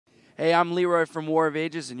Hey, I'm Leroy from War of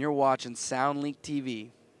Ages, and you're watching Soundlink TV.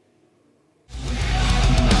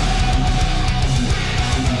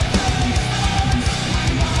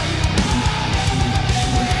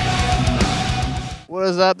 What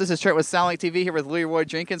is up? This is Trent with Soundlink TV here with Leroy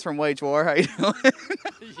Jenkins from Wage War. How you doing?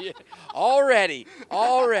 Yeah, already.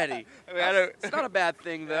 It's not a bad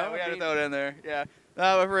thing, though. Yeah, we had to throw it in there. Yeah.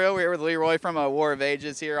 No, but for real, we're here with Leroy from War of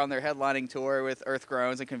Ages here on their headlining tour with Earth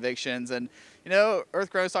Groans and Convictions. And, you know, Earth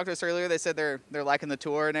Groans talked to us earlier. They said they're liking the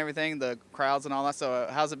tour and everything, the crowds and all that. So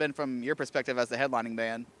how's it been from your perspective as the headlining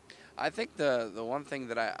band? I think the one thing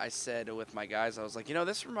that I said with my guys, I was like, you know,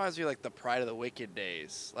 this reminds me of like the Pride of the Wicked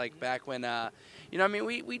days. Like back when, you know, I mean,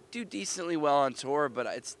 we do decently well on tour, but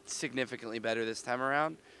it's significantly better this time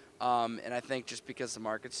around. And I think just because the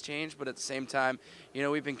market's changed, but at the same time, you know,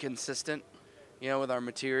 we've been consistent, you know, with our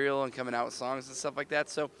material and coming out with songs and stuff like that.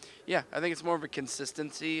 So, yeah, I think it's more of a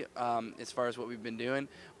consistency as far as what we've been doing.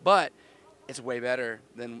 But it's way better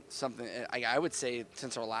than something, I would say,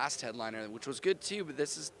 since our last headliner, which was good too, but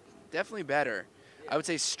this is definitely better. I would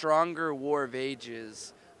say stronger War of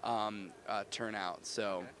Ages turnout.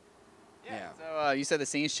 So, yeah. So you said the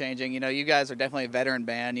scene's changing. You know, you guys are definitely a veteran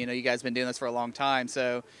band. You know, you guys have been doing this for a long time.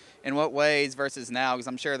 So in what ways versus now? Because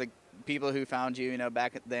I'm sure the people who found you, you know,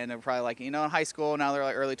 back then, they're probably like, you know, in high school. Now they're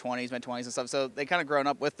like early 20s, mid-20s and stuff. So they kind of grown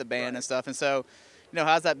up with the band and stuff. And so, you know,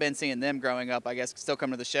 how's that been seeing them growing up, I guess, still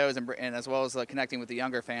coming to the shows and as well as connecting with the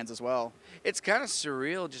younger fans as well? It's kind of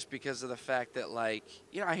surreal just because of the fact that, like,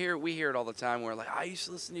 you know, we hear it all the time where, like, I used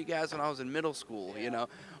to listen to you guys when I was in middle school, you know.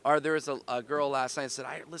 Or there was a girl last night that said,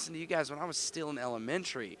 I listened to you guys when I was still in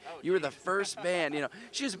elementary. You were the first band, you know.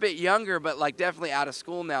 She was a bit younger, but, like, definitely out of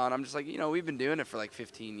school now. And I'm just like, you know, we've been doing it for, like,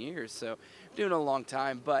 15 years. So doing it a long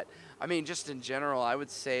time. But, I mean, just in general, I would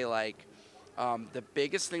say, like, the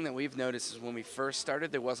biggest thing that we've noticed is when we first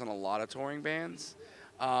started, there wasn't a lot of touring bands.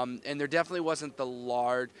 And there definitely wasn't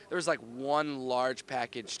there was like one large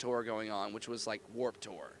package tour going on, which was like Warped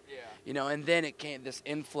Tour. Yeah. You know, and then it came, this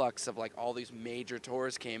influx of like all these major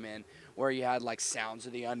tours came in where you had like Sounds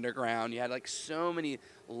of the Underground. You had like so many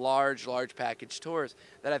large package tours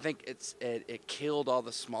that I think it killed all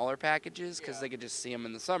the smaller packages because they could just see them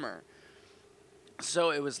in the summer.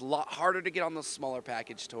 So it was a lot harder to get on those smaller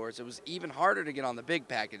package tours. It was even harder to get on the big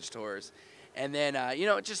package tours. And then, you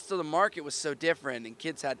know, just so the market was so different and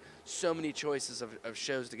kids had so many choices of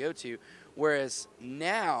shows to go to. Whereas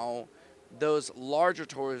now, those larger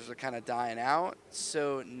tours are kind of dying out.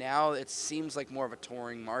 So now it seems like more of a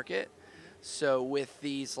touring market. So with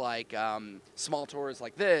these, like, small tours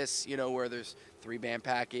like this, you know, where there's 3-band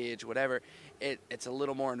package, whatever, it's a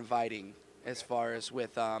little more inviting. As far as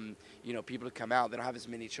with, you know, people to come out. They don't have as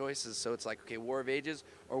many choices. So it's like, okay, War of Ages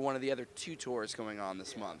or one of the other 2 tours going on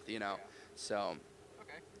this month, you know. So,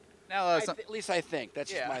 okay. Now, at least I think. That's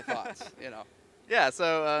just my thoughts, you know. Yeah,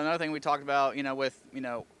 so another thing we talked about, you know, with, you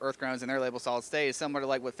know, Earth Groans and their label Solid State is similar to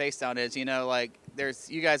like what Face Down is, you know, like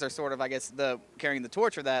you guys are sort of, I guess, carrying the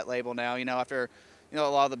torch of that label now, you know, after, you know, a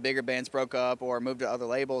lot of the bigger bands broke up or moved to other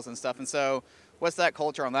labels and stuff. And so what's that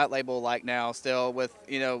culture on that label like now still with,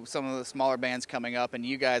 you know, some of the smaller bands coming up and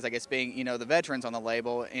you guys, I guess, being, you know, the veterans on the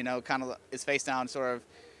label, you know, kind of is Face Down sort of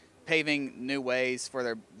paving new ways for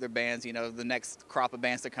their bands, you know, the next crop of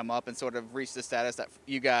bands to come up and sort of reach the status that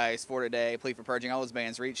you guys, For Today, Plea for Purging, all those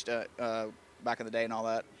bands reached back in the day and all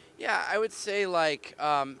that? Yeah, I would say, like,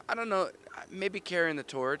 I don't know, maybe carrying the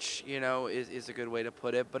torch, you know, is a good way to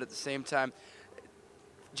put it. But at the same time,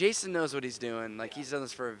 Jason knows what he's doing. Like, he's done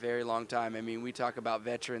this for a very long time. I mean, we talk about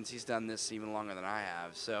veterans. He's done this even longer than I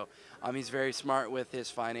have. So he's very smart with his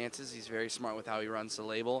finances. He's very smart with how he runs the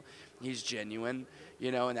label. He's genuine,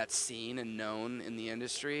 you know, and that's seen and known in the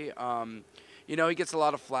industry. You know, he gets a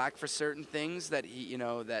lot of flack for certain things that you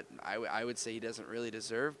know, that I would say he doesn't really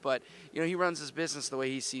deserve. But, you know, he runs his business the way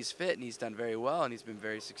he sees fit, and he's done very well, and he's been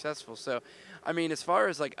very successful. So, I mean, as far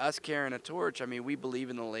as, like, us carrying a torch, I mean, we believe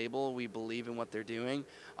in the label. We believe in what they're doing.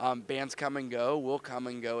 Bands come and go. We'll come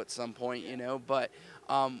and go at some point, you know. But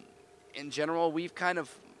in general, we've kind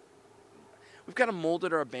of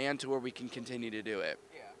molded our band to where we can continue to do it.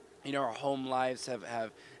 Yeah. You know, our home lives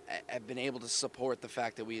have been able to support the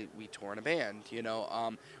fact that we tour in a band, you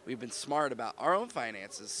know. We've been smart about our own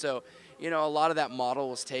finances. So, you know, a lot of that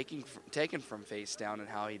model was taken from Face Down and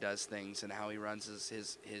how he does things and how he runs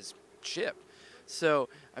his ship. So,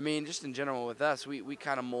 I mean, just in general with us, we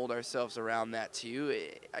kind of mold ourselves around that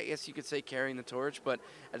too. I guess you could say carrying the torch, but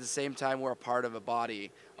at the same time, we're a part of a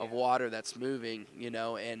body of water that's moving, you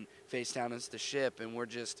know, and Face Down is the ship, and we're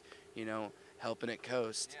just, you know, helping it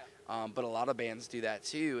coast. But a lot of bands do that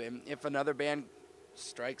too. And if another band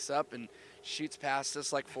strikes up and, shoots past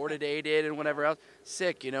us like For Today did and whatever else.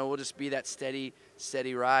 Sick, you know, we'll just be that steady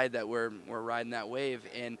ride that we're riding that wave.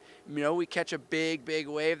 And, you know, we catch a big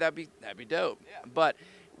wave, that'd be dope. Yeah. But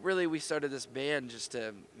really, we started this band just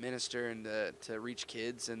to minister and to reach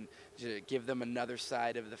kids and to give them another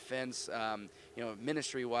side of the fence, you know,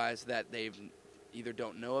 ministry-wise, that they've either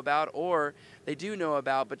don't know about or they do know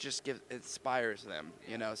about, but just inspires them,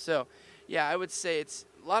 you know. So, yeah, I would say it's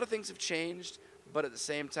a lot of things have changed, but at the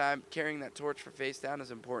same time, carrying that torch for Face Down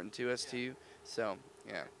is important to us too. So,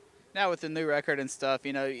 yeah. Now with the new record and stuff,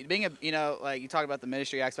 you know, being a, you know, like you talk about the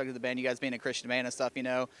ministry aspect of the band, you guys being a Christian band and stuff, you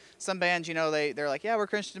know, some bands, you know, they're like, yeah, we're a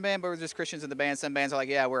Christian band, but we're just Christians in the band. Some bands are like,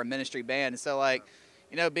 yeah, we're a ministry band. And so like,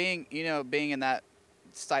 you know, being in that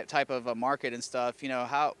type of a market and stuff, you know,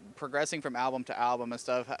 how progressing from album to album and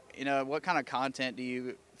stuff, you know, what kind of content do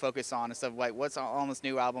you focus on and stuff, like what's on this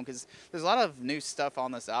new album? Because there's a lot of new stuff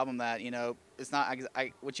on this album that, you know, it's not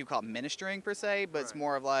what you call ministering per se, but it's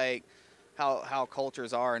more of like how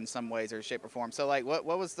cultures are in some ways or shape or form. So like what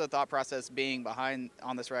was the thought process being behind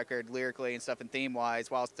on this record lyrically and stuff and theme wise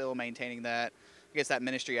while still maintaining that, I guess, that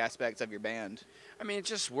ministry aspects of your band? I mean, it's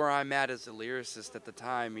just where I'm at as a lyricist at the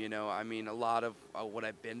time, you know. I mean, a lot of what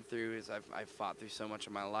I've been through is I've fought through so much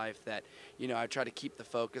of my life that, you know, I try to keep the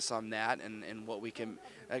focus on that and what we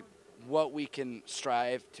can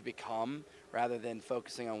strive to become rather than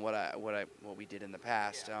focusing on what we did in the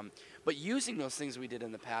past. Yeah. But using those things we did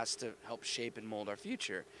in the past to help shape and mold our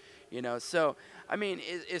future, you know. So, I mean,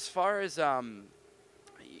 as far as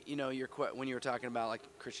you know, when you were talking about like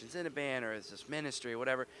Christians in a band or is this ministry or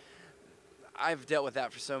whatever, I've dealt with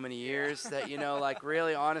that for so many years that, you know, like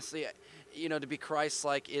really honestly, you know, to be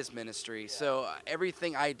Christ-like is ministry. So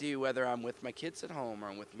everything I do, whether I'm with my kids at home or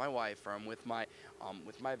I'm with my wife or I'm with my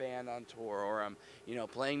band on tour or I'm, you know,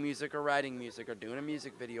 playing music or writing music or doing a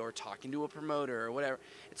music video or talking to a promoter or whatever,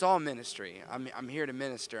 it's all ministry. I'm here to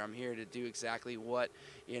minister. I'm here to do exactly what,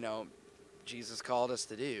 you know, Jesus called us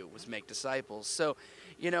to do, was make disciples. So,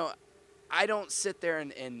 you know, I don't sit there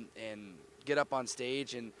and get up on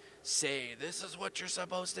stage and say, this is what you're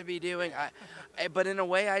supposed to be doing. But in a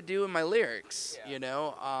way I do in my lyrics, you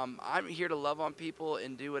know. I'm here to love on people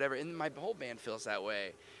and do whatever. And my whole band feels that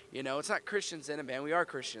way. You know, it's not Christians in a band. We are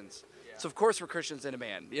Christians. So of course we're Christians in a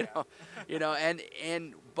band, you know. You know,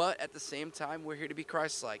 but at the same time we're here to be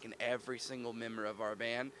Christ-like, and every single member of our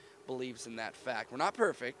band believes in that fact. We're not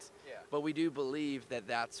perfect, but we do believe that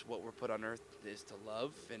that's what we're put on earth, is to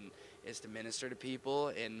love and is to minister to people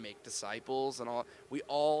and make disciples and all. We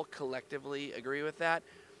all collectively agree with that.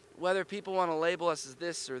 Whether people want to label us as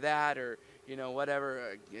this or that or, you know,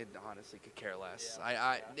 whatever, it honestly could care less.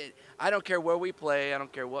 I don't care where we play. I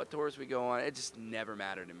don't care what tours we go on. It just never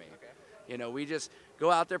mattered to me. You know, we just go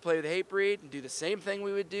out there, play with Hatebreed, and do the same thing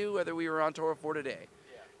we would do whether we were on tour for today.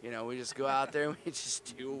 You know, we just go out there and we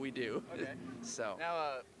just do what we do. So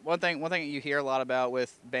now, one thing you hear a lot about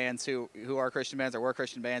with bands who are Christian bands or were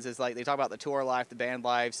Christian bands is like they talk about the tour life, the band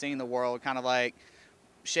life, seeing the world, kind of like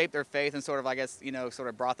shape their faith and sort of, I guess, you know, sort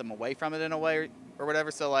of brought them away from it in a way or whatever.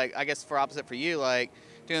 So like, I guess for opposite for you, like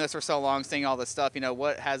doing this for so long, seeing all this stuff, you know,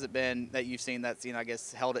 what has it been that you've seen that's, you know, I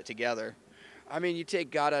guess held it together? I mean, you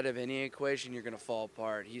take God out of any equation, you're going to fall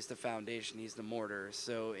apart. He's the foundation. He's the mortar.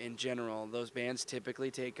 So in general, those bands typically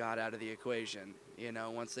take God out of the equation. You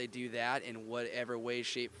know, once they do that in whatever way,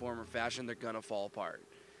 shape, form, or fashion, they're going to fall apart.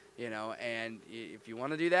 You know, and if you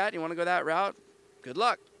want to do that, you want to go that route, good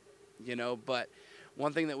luck. You know, but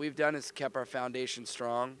one thing that we've done is kept our foundation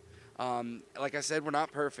strong. Like I said, we're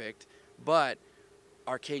not perfect, but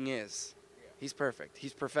our King is. He's perfect.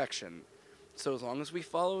 He's perfection. So as long as we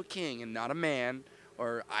follow a king and not a man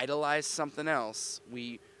or idolize something else,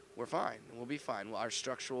 we're fine. We'll be fine. Well, our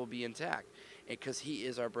structure will be intact because he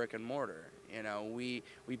is our brick and mortar. You know, we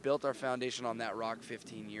built our foundation on that rock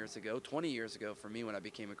 15 years ago, 20 years ago for me when I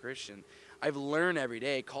became a Christian. I've learned every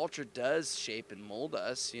day. Culture does shape and mold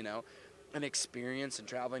us, you know, and experience and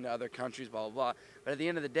traveling to other countries, blah, blah, blah. But at the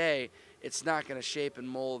end of the day, it's not going to shape and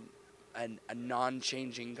mold a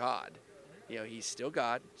non-changing God. You know, he's still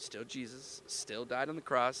God, still Jesus, still died on the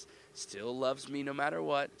cross, still loves me no matter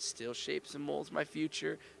what, still shapes and molds my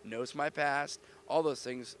future, knows my past, all those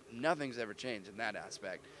things. Nothing's ever changed in that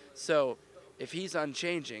aspect. So if he's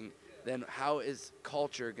unchanging, then how is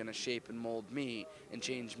culture going to shape and mold me and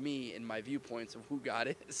change me in my viewpoints of who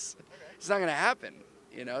God is? It's not going to happen,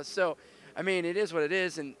 you know? So, I mean, it is what it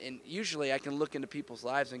is, and usually I can look into people's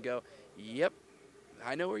lives and go, yep,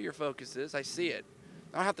 I know where your focus is. I see it.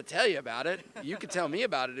 I don't have to tell you about it. You can tell me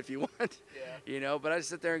about it if you want, you know, but I just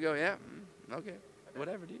sit there and go, yeah, okay,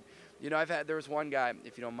 whatever, dude. You know, there was one guy,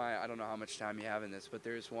 if you don't mind, I don't know how much time you have in this, but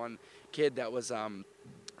there's one kid that was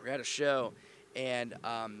We were at a show, and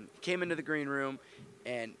came into the green room,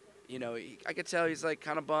 and I could tell he's like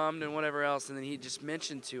kind of bummed and whatever else. And then he just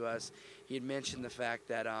mentioned to us, he had mentioned the fact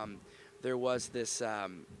that there was this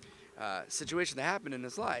situation that happened in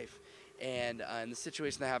his life, and in the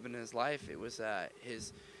situation that happened in his life, it was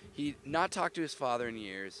he not talked to his father in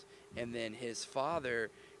years, and then his father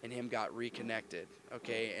and him got reconnected,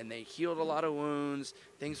 okay, and they healed a lot of wounds,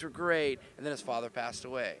 things were great, and then his father passed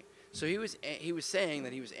away. So he was saying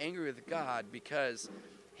that he was angry with God because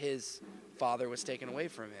his father was taken away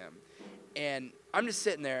from him. And I'm just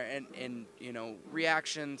sitting there, and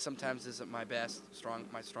reaction sometimes isn't my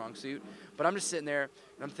strong suit, but I'm just sitting there,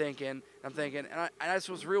 and I'm thinking, and I just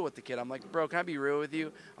was real with the kid. I'm like, bro, can I be real with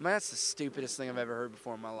you? I'm like, that's the stupidest thing I've ever heard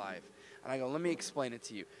before in my life. And I go, let me explain it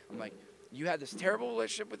to you. I'm like, you had this terrible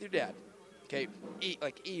relationship with your dad, okay,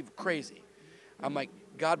 Eve, crazy. I'm like,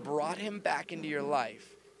 God brought him back into your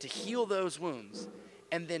life to heal those wounds,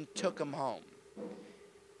 and then took him home.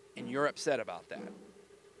 And you're upset about that.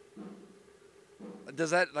 Does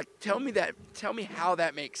that, tell me how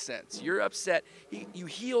that makes sense. You're upset. You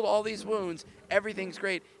healed all these wounds. Everything's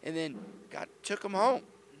great. And then God took him home.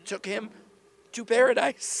 Took him to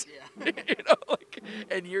paradise. Yeah.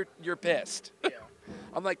 And you're pissed. Yeah.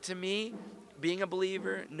 I'm like, to me, being a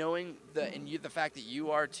believer, knowing the fact that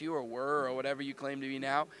you are too, or were, or whatever you claim to be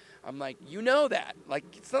now, I'm like, that.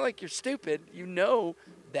 It's not like you're stupid. You know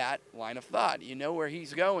that line of thought. You know where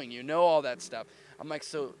he's going. You know all that stuff. I'm like,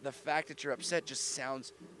 so the fact that you're upset just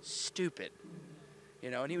sounds stupid.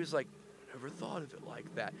 And he was like, never thought of it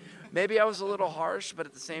like that. Maybe I was a little harsh, but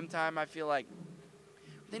at the same time, I feel like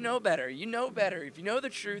they know better. You know better. If you know the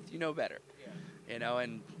truth, you know better. Yeah.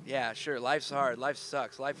 And yeah, sure, life's hard. Life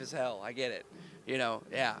sucks. Life is hell. I get it.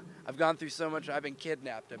 Yeah. I've gone through so much. I've been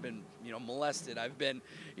kidnapped. I've been, molested. I've been,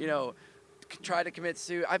 tried to commit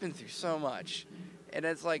suicide. I've been through so much. And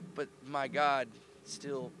it's like, but my God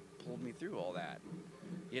still pulled me through all that.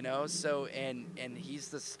 So, and he's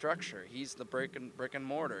the structure. He's the brick and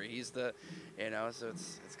mortar. He's the, so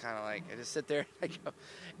it's kind of like, I just sit there and I go,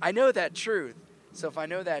 I know that truth. So if I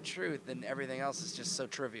know that truth, then everything else is just so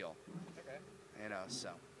trivial. Okay. So.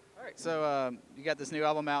 All right. So you got this new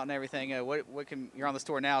album out and everything. You're on this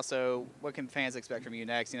tour now, so what can fans expect from you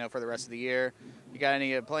next, for the rest of the year? You got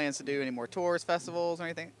any plans to do any more tours, festivals, or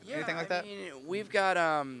anything like that? We've got,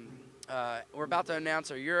 we're about to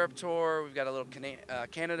announce our Europe tour. We've got a little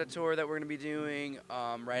Canada tour that we're going to be doing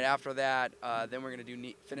right after that. Then we're going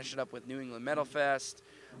to finish it up with New England Metal Fest.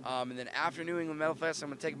 And then after New England Metal Fest, I'm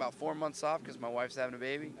going to take about 4 months off because my wife's having a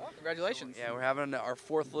baby. Oh, congratulations. So, yeah, we're having our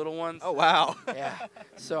 4th little one. Oh, wow. Yeah.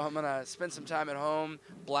 So I'm going to spend some time at home,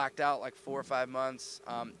 blacked out 4 or 5 months.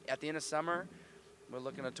 At the end of summer, we're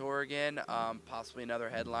looking to tour again, possibly another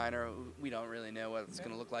headliner. We don't really know what it's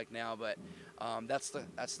going to look like now, but that's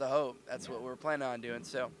the hope. That's what we're planning on doing.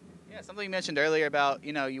 So. Yeah, something you mentioned earlier about,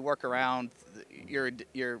 you work around your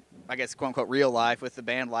I guess, quote unquote, real life with the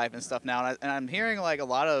band life and stuff now. And I'm hearing a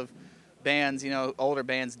lot of bands, older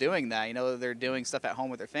bands doing that. They're doing stuff at home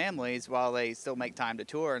with their families while they still make time to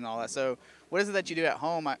tour and all that. So what is it that you do at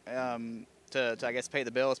home to I guess, pay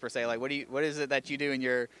the bills per se? What is it that you do in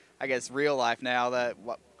your, I guess, real life now that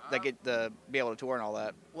get to be able to tour and all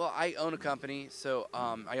that? Well, I own a company, so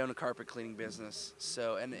I own a carpet cleaning business.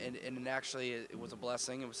 So, and actually, it was a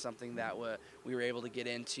blessing. It was something that we were able to get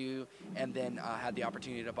into, and then had the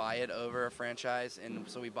opportunity to buy it over a franchise. And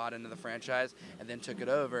so we bought into the franchise, and then took it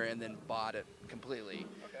over, and then bought it completely.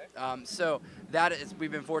 Okay. So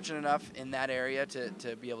we've been fortunate enough in that area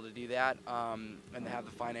to be able to do that, and have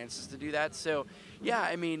the finances to do that. So,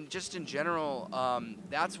 yeah, just in general,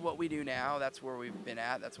 that's what we do now. That's where we've been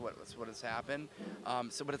at. That's what has happened.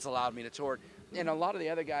 But it's allowed me to tour. And a lot of the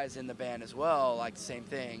other guys in the band as well, the same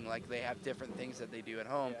thing. They have different things that they do at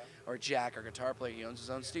home. Yeah. Or Jack, our guitar player, he owns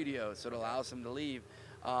his own studio, so it allows him to leave.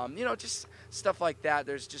 Just stuff like that.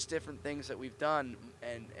 There's just different things that we've done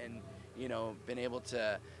and been able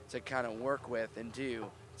to kind of work with and do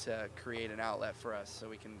to create an outlet for us so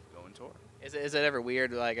we can go and tour. Is it ever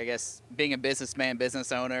weird, I guess, being a businessman,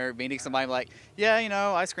 business owner, meeting somebody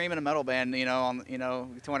I scream in a metal band,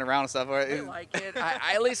 touring around and stuff. They like it.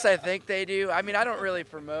 At least I think they do. I don't really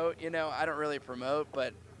promote,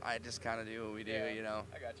 but I just kind of do what we do, I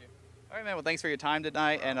got you. All right, man. Well, thanks for your time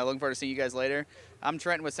tonight, and looking forward to seeing you guys later. I'm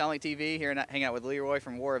Trenton with SoundlinkTV here, hanging out with Leroy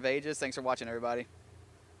from War of Ages. Thanks for watching, everybody.